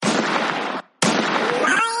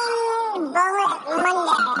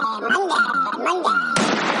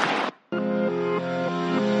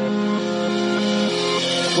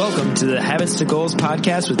Welcome to the Habits to Goals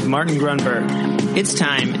podcast with Martin Grunberg. It's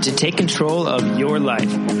time to take control of your life.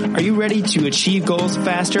 Are you ready to achieve goals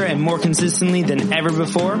faster and more consistently than ever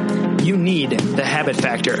before? You need the Habit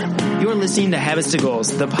Factor. You're listening to Habits to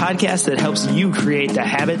Goals, the podcast that helps you create the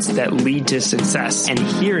habits that lead to success. And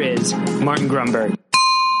here is Martin Grunberg.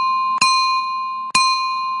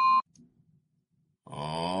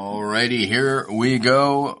 Alrighty, here we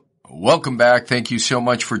go. Welcome back. Thank you so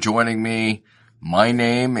much for joining me. My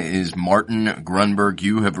name is Martin Grunberg.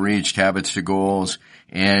 You have reached Habits to Goals,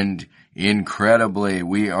 and incredibly,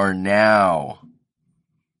 we are now,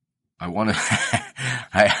 I want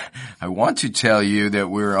to tell you that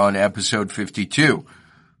we're on episode 52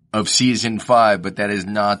 of season 5, but that is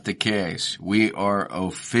not the case. We are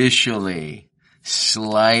officially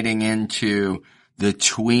sliding into the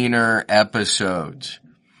tweener episodes.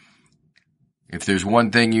 If there's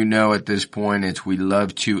one thing you know at this point, it's we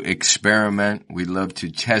love to experiment. We love to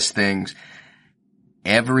test things.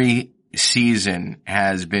 Every season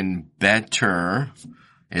has been better,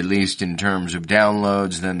 at least in terms of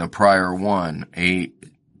downloads, than the prior one. A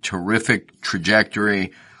terrific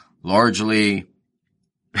trajectory, largely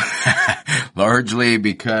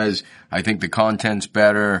because I think the content's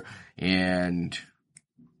better, and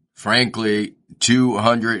frankly,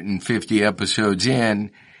 250 episodes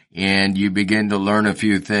in, and you begin to learn a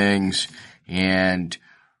few things, and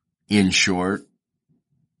in short,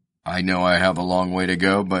 I know I have a long way to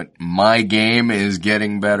go, but my game is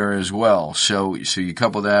getting better as well. So you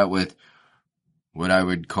couple that with what I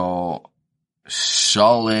would call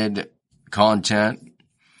solid content,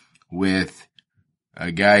 with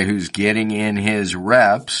a guy who's getting in his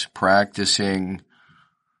reps, practicing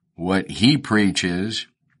what he preaches.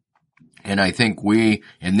 And I think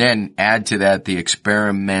and then add to that the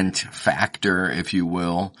experiment factor, if you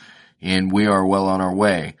will, and we are well on our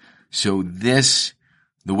way. So the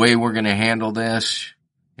way we're going to handle this,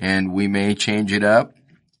 and we may change it up,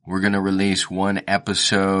 we're going to release one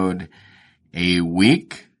episode a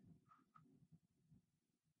week.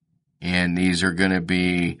 And these are going to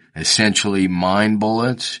be essentially mind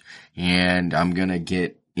bullets, and I'm going to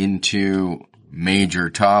get into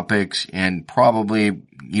major topics and probably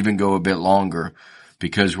even go a bit longer,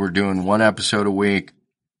 because we're doing one episode a week.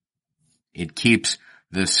 It keeps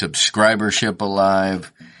the subscribership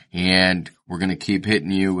alive, and we're going to keep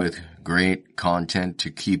hitting you with great content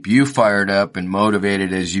to keep you fired up and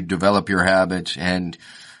motivated as you develop your habits and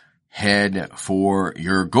head for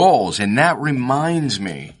your goals. And that reminds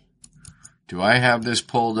me, do I have this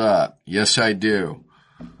pulled up? Yes, I do.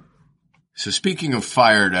 So speaking of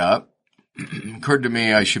fired up, it occurred to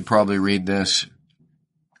me I should probably read this.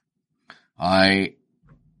 I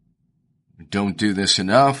don't do this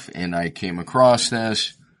enough, and I came across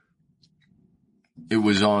this. It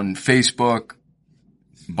was on Facebook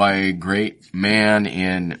by a great man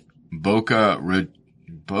in Boca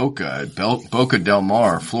del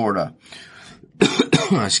Mar, Florida.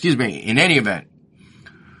 Excuse me. In any event,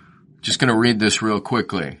 just going to read this real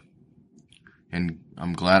quickly, and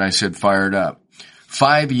I'm glad I said fired up.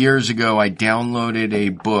 5 years ago, I downloaded a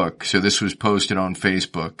book. So this was posted on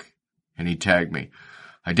Facebook, and he tagged me.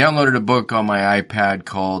 I downloaded a book on my iPad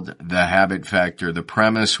called The Habit Factor. The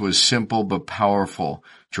premise was simple but powerful.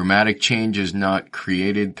 Dramatic change is not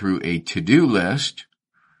created through a to-do list.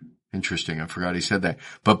 Interesting, I forgot he said that.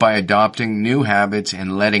 But by adopting new habits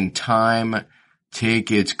and letting time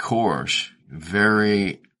take its course.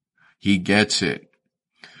 He gets it.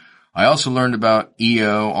 I also learned about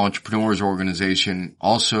EO, Entrepreneurs Organization,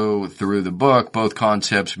 also through the book. Both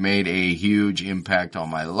concepts made a huge impact on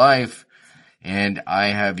my life, and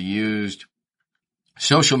I have used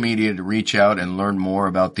social media to reach out and learn more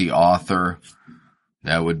about the author.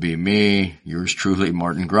 That would be me, yours truly,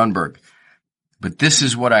 Martin Grunberg. But this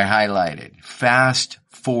is what I highlighted. Fast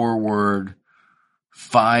forward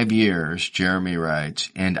 5 years, Jeremy writes,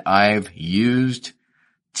 and I've used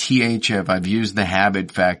I've used the Habit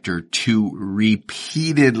Factor to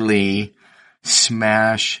repeatedly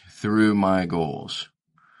smash through my goals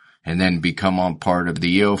and then become a part of the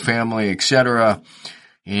EO family, etc.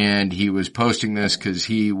 And he was posting this because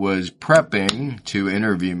he was prepping to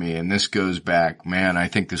interview me. And this goes back, I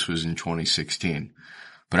think this was in 2016.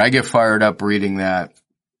 But I get fired up reading that.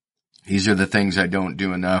 These are the things I don't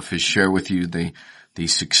do enough, is share with you the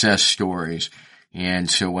success stories. And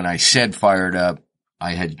so when I said fired up,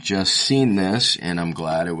 I had just seen this, and I'm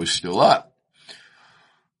glad it was still up.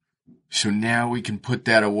 So now we can put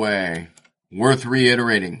that away. Worth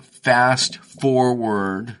reiterating, fast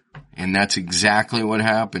forward, and that's exactly what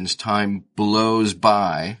happens. Time blows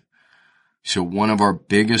by. So one of our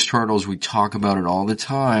biggest hurdles, we talk about it all the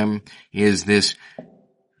time, is this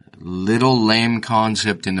little lame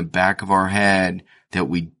concept in the back of our head that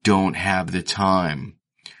we don't have the time,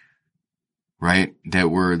 right? That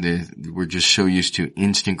we're just so used to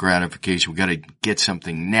instant gratification. We got to get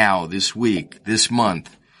something now, this week, this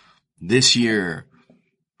month, this year.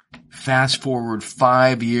 Fast forward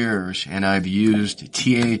 5 years and I've used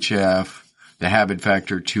THF, the habit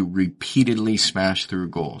factor, to repeatedly smash through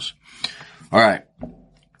goals. All right.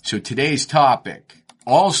 So today's topic,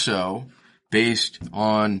 also based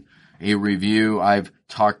on a review, I've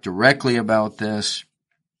talked directly about this.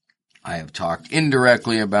 I have talked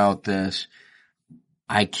indirectly about this.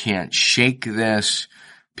 I can't shake this.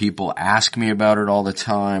 People ask me about it all the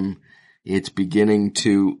time. It's beginning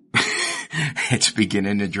to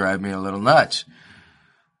drive me a little nuts.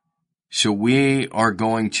 So we are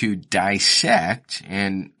going to dissect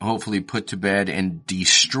and hopefully put to bed and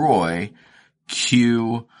destroy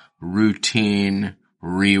cue, routine,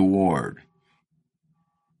 reward.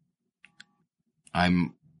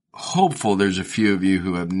 I'm hopeful there's a few of you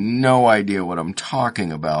who have no idea what I'm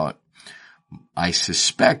talking about. I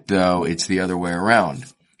suspect, though, it's the other way around.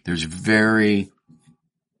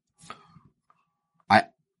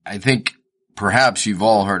 I think perhaps you've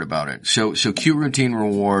all heard about it. So cue, routine,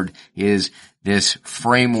 reward is this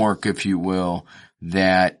framework, if you will,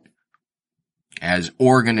 that as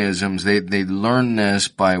organisms, they learn this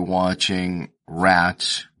by watching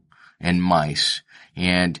rats and mice.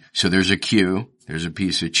 And so there's a cue, there's a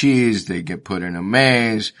piece of cheese, they get put in a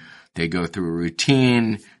maze, they go through a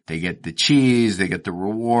routine, they get the cheese, they get the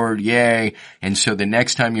reward, yay. And so the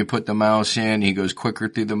next time you put the mouse in, he goes quicker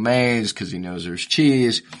through the maze because he knows there's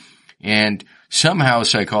cheese. And somehow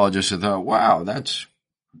psychologists have thought, wow, that's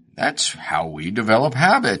how we develop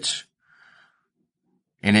habits.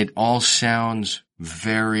 And it all sounds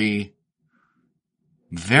very,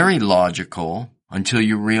 very logical until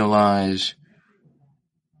you realize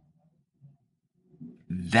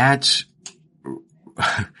that's,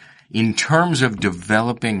 in terms of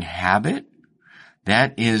developing habit,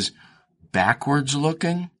 that is backwards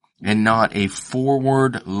looking and not a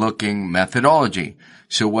forward looking methodology.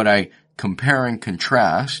 So what I compare and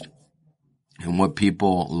contrast, and what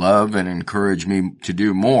people love and encourage me to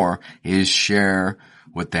do more, is share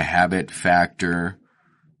what the habit factor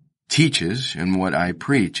teaches and what I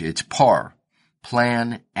preach. It's PAR.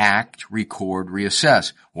 Plan, act, record,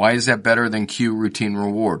 reassess. Why is that better than cue, routine,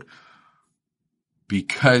 reward?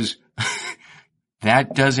 Because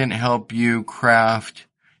that doesn't help you craft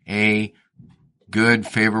a good,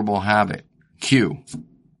 favorable habit. Cue.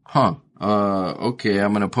 Okay,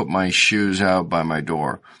 I'm going to put my shoes out by my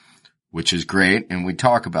door, which is great, and we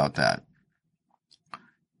talk about that.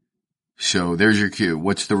 So there's your cue.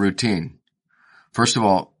 What's the routine? First of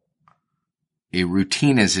all, a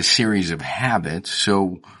routine is a series of habits.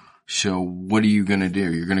 So what are you going to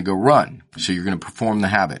do? You're going to go run. So you're going to perform the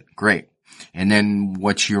habit. Great. And then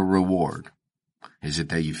what's your reward? Is it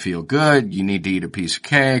that you feel good? You need to eat a piece of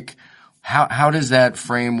cake? How does that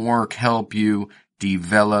framework help you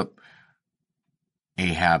develop a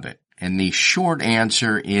habit? And the short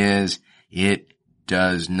answer is it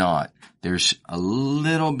does not. There's a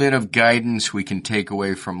little bit of guidance we can take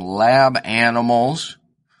away from lab animals,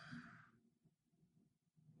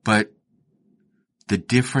 but the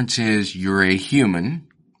difference is you're a human.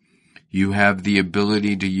 You have the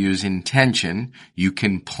ability to use intention. You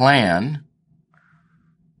can plan,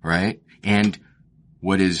 right? And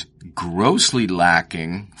what is grossly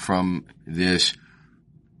lacking from this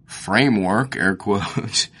framework, air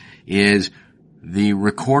quotes, is the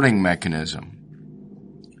recording mechanism.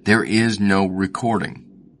 There is no recording.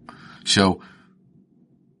 So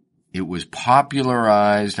it was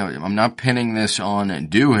popularized. Now, I'm not pinning this on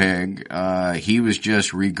Duhigg. He was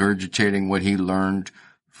just regurgitating what he learned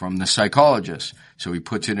from the psychologist. So he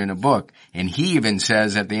puts it in a book. And he even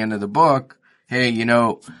says at the end of the book, hey,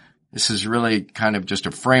 this is really kind of just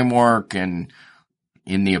a framework, and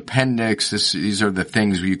in the appendix, these are the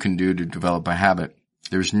things you can do to develop a habit.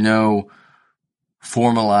 There's no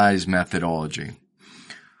formalized methodology.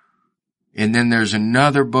 And then there's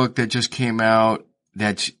another book that just came out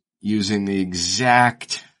that's using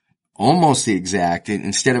almost the exact,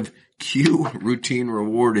 instead of cue, routine,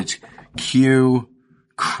 reward, it's cue,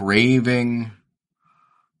 craving,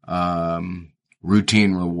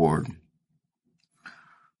 routine, reward.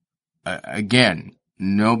 Again,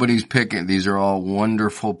 nobody's picking. These are all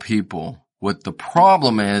wonderful people. What the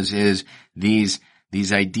problem is these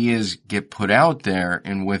ideas get put out there,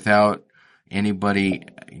 and without anybody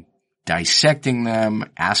dissecting them,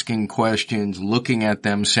 asking questions, looking at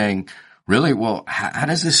them, saying, Really? Well, how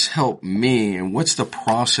does this help me, and what's the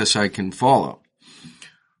process I can follow?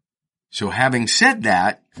 So having said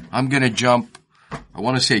that, I'm going to jump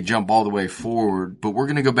all the way forward, but we're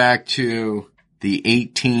going to go back to the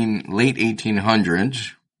late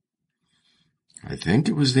 1800s. I think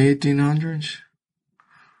it was the 1800s.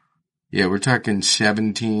 Yeah, we're talking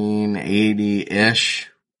 1780-ish.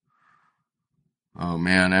 Oh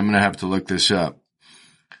man, I'm going to have to look this up.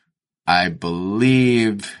 I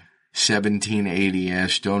believe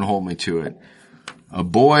 1780-ish. Don't hold me to it. A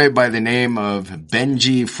boy by the name of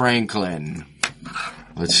Benji Franklin.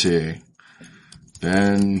 Let's see.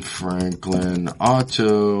 Ben Franklin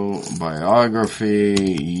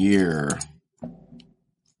autobiography year.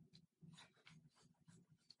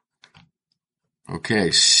 Okay,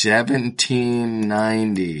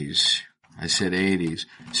 1790s. I said 80s.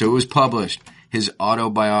 So it was published, his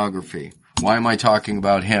autobiography. Why am I talking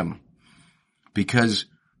about him? Because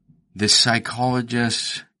the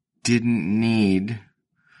psychologists didn't need,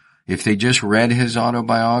 if they just read his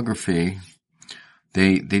autobiography,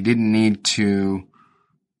 they didn't need to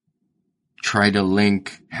try to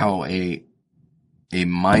link how a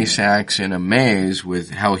mice acts in a maze with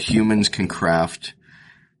how humans can craft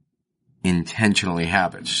intentionally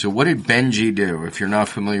habits. So what did Benji do? If you're not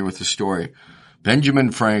familiar with the story,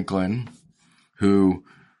 Benjamin Franklin, who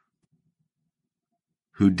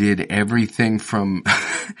did everything from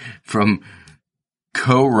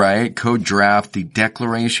co-draft the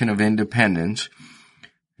Declaration of Independence.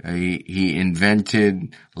 He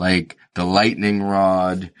invented like the lightning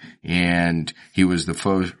rod, and he was the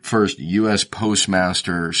first U.S.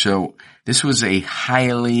 postmaster. So this was a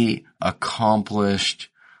highly accomplished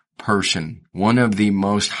person, one of the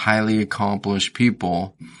most highly accomplished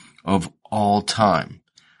people of all time.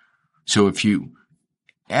 So if you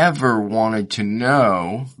ever wanted to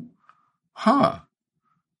know,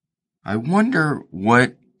 I wonder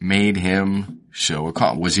what made him so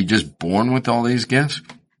accomplished. Was he just born with all these gifts?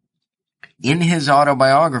 In his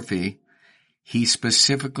autobiography, he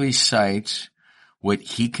specifically cites what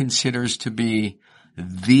he considers to be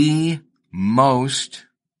the most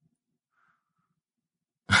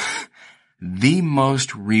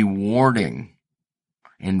rewarding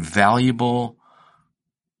and valuable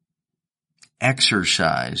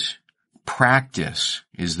exercise. Practice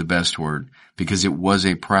is the best word, because it was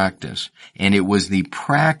a practice. And it was the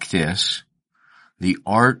practice, the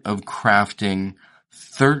art of crafting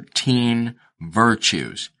 13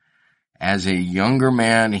 virtues. As a younger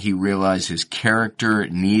man, he realized his character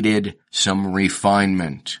needed some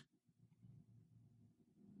refinement.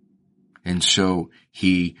 And so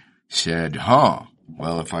he said,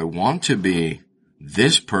 well, if I want to be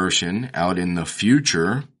this person out in the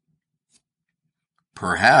future,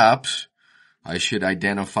 perhaps I should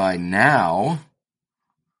identify now,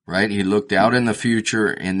 right? He looked out in the future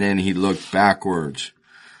and then he looked backwards.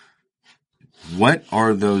 What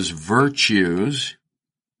are those virtues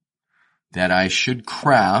that I should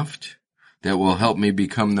craft that will help me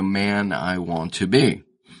become the man I want to be?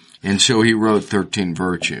 And so he wrote 13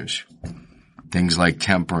 virtues. Things like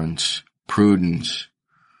temperance, prudence.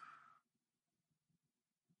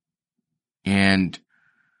 And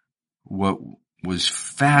what was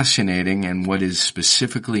fascinating, and what is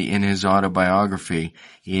specifically in his autobiography,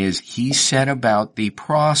 is he set about the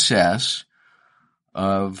process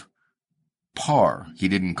of PAR. He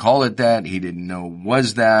didn't call it that. He didn't know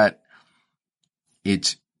was that.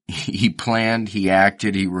 He planned, he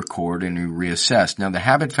acted, he recorded, and he reassessed. Now the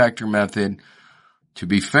habit factor method, to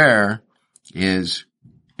be fair, is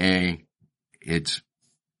it's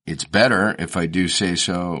better, if I do say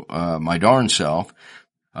so, my darn self.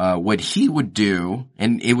 What he would do,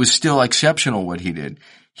 and it was still exceptional what he did,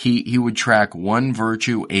 he would track one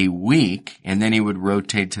virtue a week, and then he would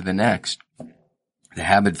rotate to the next. The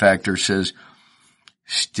habit factor says,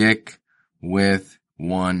 stick with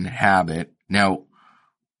one habit. Now,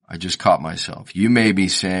 I just caught myself. You may be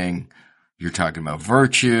saying, you're talking about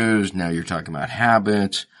virtues, now you're talking about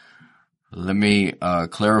habits. Let me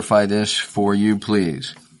clarify this for you,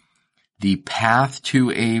 please. The path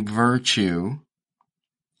to a virtue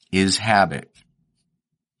is habit.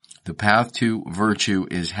 The path to virtue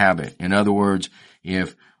is habit. In other words,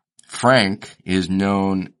 if Frank is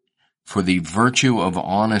known for the virtue of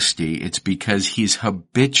honesty, it's because he's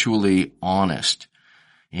habitually honest.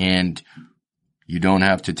 And you don't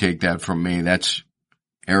have to take that from me. That's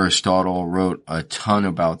Aristotle wrote a ton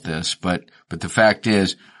about this, but the fact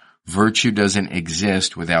is, virtue doesn't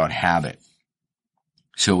exist without habit.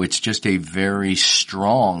 So it's just a very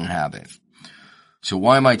strong habit. So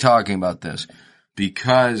why am I talking about this?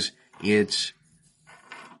 Because it's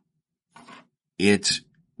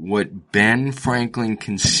what Ben Franklin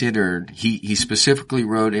considered, he specifically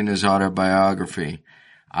wrote in his autobiography,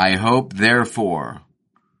 I hope, therefore,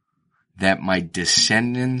 that my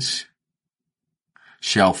descendants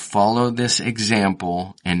shall follow this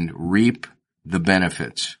example and reap the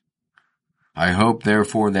benefits. I hope,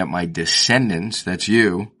 therefore, that my descendants, that's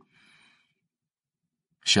you,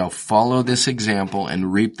 shall follow this example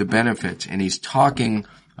and reap the benefits. And he's talking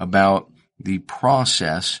about the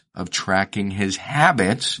process of tracking his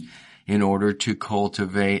habits in order to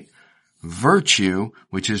cultivate virtue,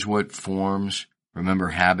 which is what forms, remember,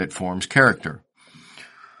 habit forms character.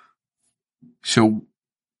 So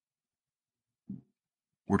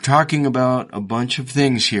we're talking about a bunch of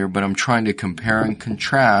things here, but I'm trying to compare and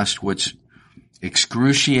contrast what's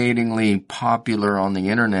excruciatingly popular on the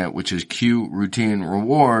internet, which is cue, routine,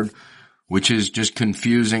 reward, which is just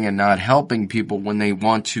confusing and not helping people when they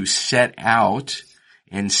want to set out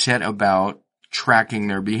and set about tracking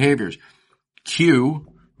their behaviors. Cue,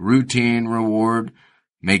 routine, reward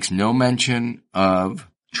makes no mention of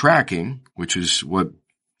tracking, which is what,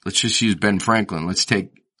 let's just use Ben Franklin. Let's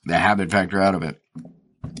take the habit factor out of it,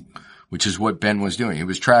 which is what Ben was doing. He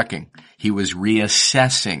was tracking. He was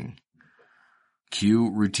reassessing. Cue,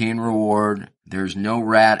 routine, reward. There's no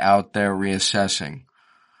rat out there reassessing.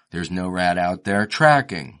 There's no rat out there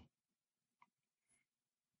tracking.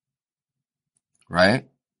 Right?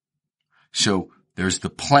 So there's the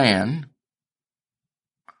plan.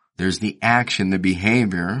 There's the action, the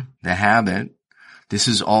behavior, the habit. This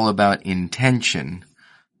is all about intention.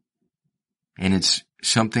 And it's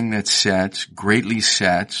something that greatly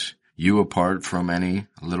sets you apart from any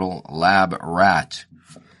little lab rat.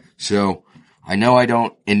 So I know I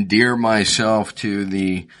don't endear myself to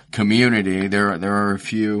the community. There are a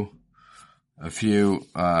few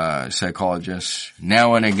psychologists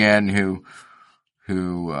now and again who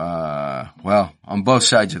on both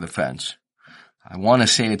sides of the fence. I want to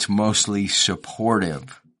say it's mostly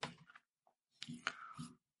supportive.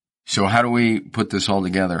 So how do we put this all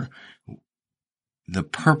together? The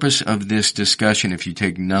purpose of this discussion, if you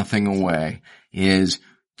take nothing away, is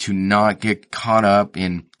to not get caught up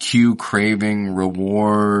in cue, craving,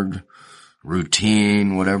 reward,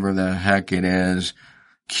 routine, whatever the heck it is.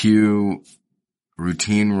 Cue,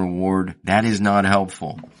 routine, reward. That is not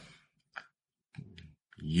helpful.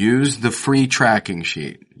 Use the free tracking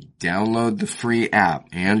sheet. Download the free app,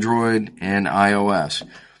 Android and iOS.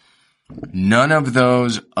 None of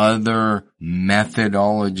those other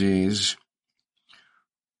methodologies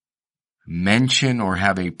mention or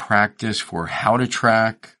have a practice for how to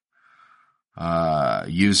track,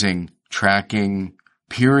 using tracking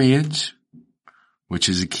periods, which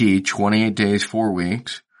is a key, 28 days, 4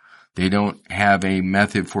 weeks. They don't have a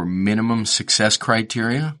method for minimum success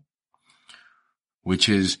criteria, which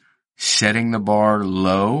is setting the bar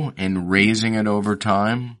low and raising it over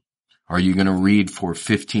time. Are you going to read for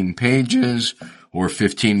 15 pages or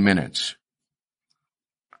 15 minutes?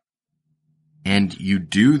 And you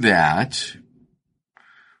do that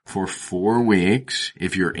for 4 weeks.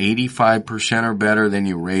 If you're 85% or better, then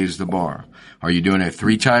you raise the bar. Are you doing it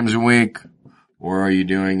 3 times a week, or are you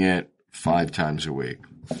doing it 5 times a week?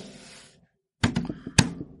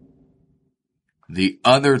 The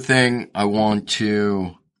other thing I want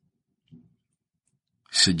to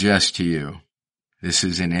suggest to you, this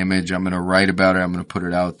is an image. I'm going to write about it. I'm going to put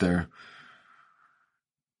it out there.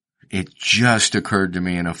 It just occurred to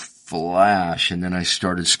me in a flash, and then I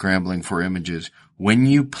started scrambling for images. When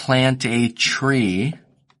you plant a tree,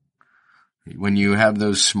 when you have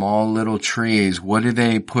those small little trees, what do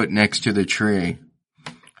they put next to the tree?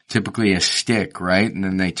 Typically a stick, right? And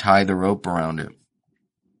then they tie the rope around it.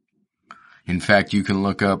 In fact, you can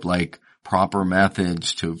look up like proper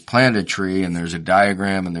methods to plant a tree, and there's a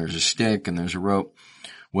diagram, and there's a stick, and there's a rope.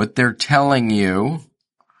 What they're telling you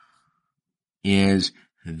is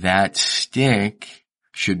that stick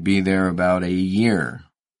should be there about a year.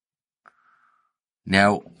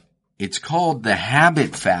 Now, it's called the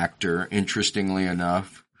habit factor, interestingly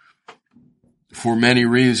enough, for many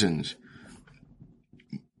reasons.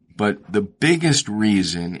 But the biggest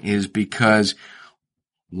reason is because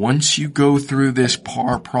once you go through this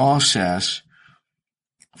process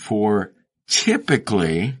for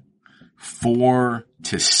typically 4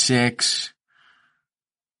 to 6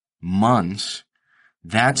 months,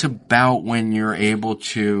 that's about when you're able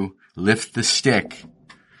to lift the stick.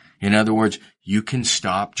 In other words, you can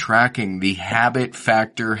stop tracking. The habit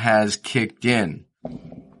factor has kicked in.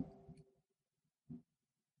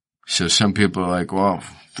 So some people are like, well,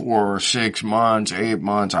 4 or 6 months, 8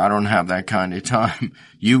 months, I don't have that kind of time.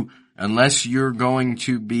 Unless you're going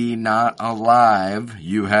to be not alive,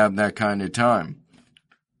 you have that kind of time.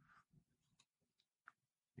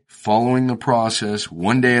 following the process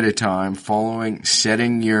one day at a time,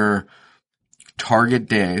 setting your target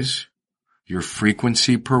days, your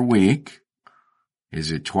frequency per week.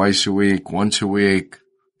 Is it twice a week, once a week,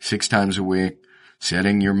 6 times a week?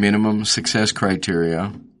 Setting your minimum success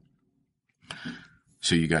criteria.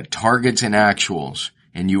 So you got targets and actuals,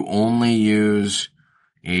 and you only use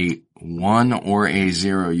a 1 or a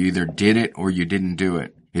 0. You either did it or you didn't do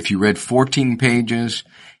it. If you read 14 pages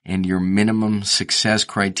and your minimum success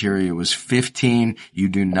criteria was 15, you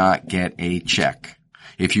do not get a check.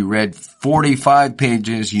 If you read 45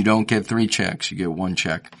 pages, you don't get 3 checks. You get 1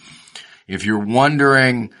 check. If you're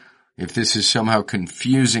wondering if this is somehow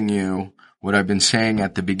confusing you, what I've been saying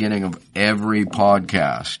at the beginning of every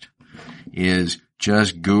podcast is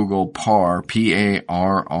just Google PARR,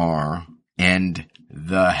 P-A-R-R, and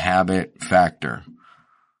the habit factor.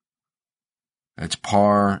 That's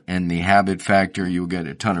PARR and the habit factor. You'll get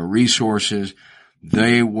a ton of resources.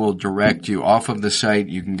 They will direct you off of the site.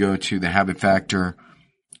 You can go to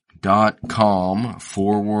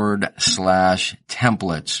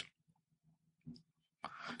thehabitfactor.com/templates.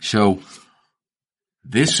 So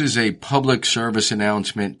this is a public service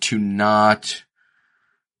announcement to not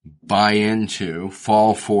buy into,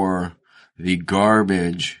 fall for the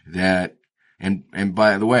garbage that, and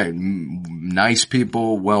by the way, nice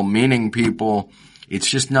people, well-meaning people, it's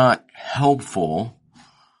just not helpful.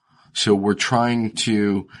 So we're trying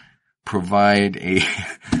to provide a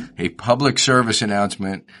public service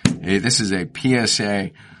announcement. This is a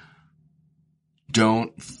PSA.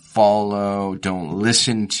 Don't follow, don't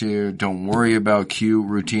listen to, don't worry about cue,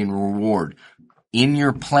 routine, reward. In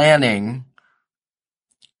your planning,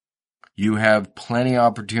 you have plenty of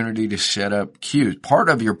opportunity to set up cues. Part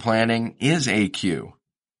of your planning is a cue.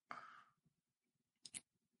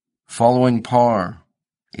 Following PARR,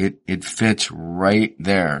 it fits right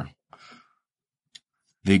there.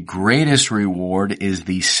 The greatest reward is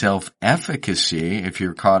the self-efficacy. If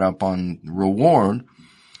you're caught up on reward,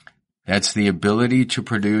 that's the ability to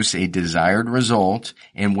produce a desired result.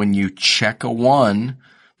 And when you check a 1,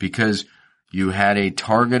 because you had a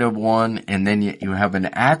target of 1 and then you have an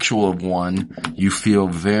actual of 1, you feel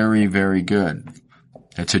very, very good.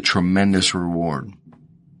 That's a tremendous reward.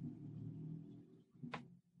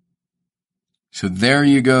 So there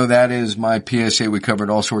you go. That is my PSA. We covered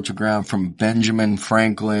all sorts of ground, from Benjamin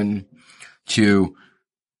Franklin to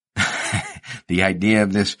the idea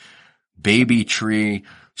of this baby tree.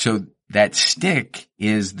 So that stick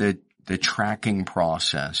is the tracking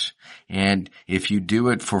process. And if you do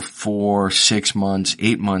it for 4, 6 months,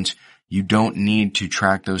 8 months, you don't need to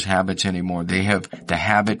track those habits anymore. The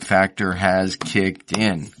habit factor has kicked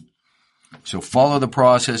in. So follow the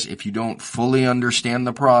process. If you don't fully understand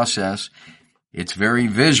the process, it's very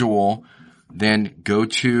visual, then go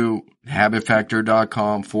to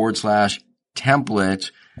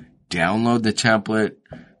habitfactor.com/template, download the template.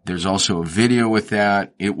 There's also a video with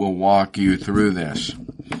that. It will walk you through this.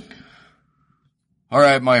 All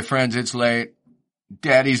right, my friends, it's late.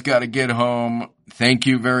 Daddy's got to get home. Thank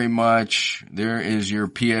you very much. There is your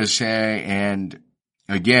PSA. And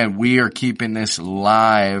again, we are keeping this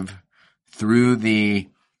live through the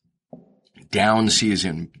down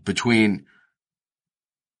season between,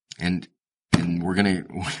 and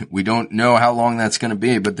we don't know how long that's going to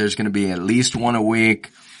be, but there's going to be at least one a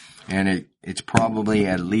week, and it's probably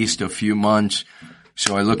at least a few months.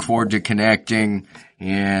 So I look forward to connecting,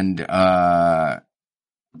 and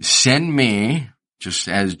send me, just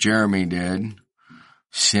as Jeremy did,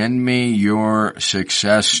 send me your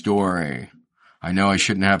success story. I know I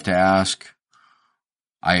shouldn't have to ask.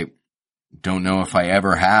 I don't know if I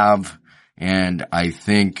ever have, and I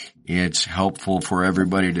think it's helpful for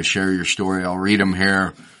everybody to share your story. I'll read them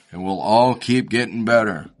here, and we'll all keep getting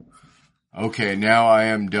better. Okay, now I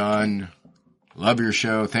am done. Love your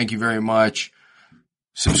show. Thank you very much.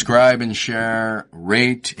 Subscribe and share,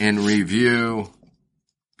 rate and review.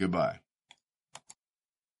 Goodbye.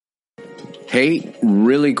 Hey,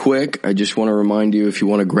 really quick, I just want to remind you, if you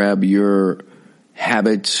want to grab your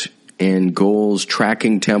habits and goals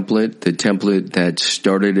tracking template, the template that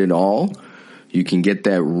started it all, you can get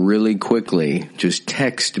that really quickly. Just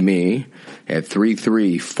text me at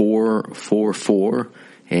 33444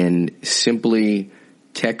 and simply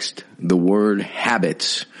text the word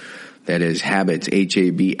habits. That is habits,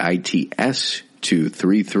 HABITS, to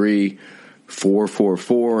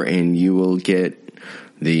 33444, and you will get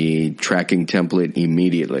the tracking template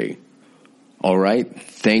immediately. All right.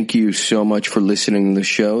 Thank you so much for listening to the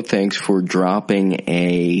show. Thanks for dropping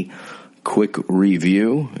a quick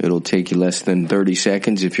review. It'll take you less than 30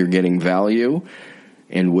 seconds if you're getting value.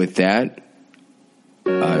 And with that,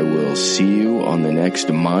 I will see you on the next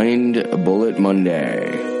Mind Bullet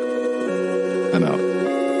Monday. I'm out.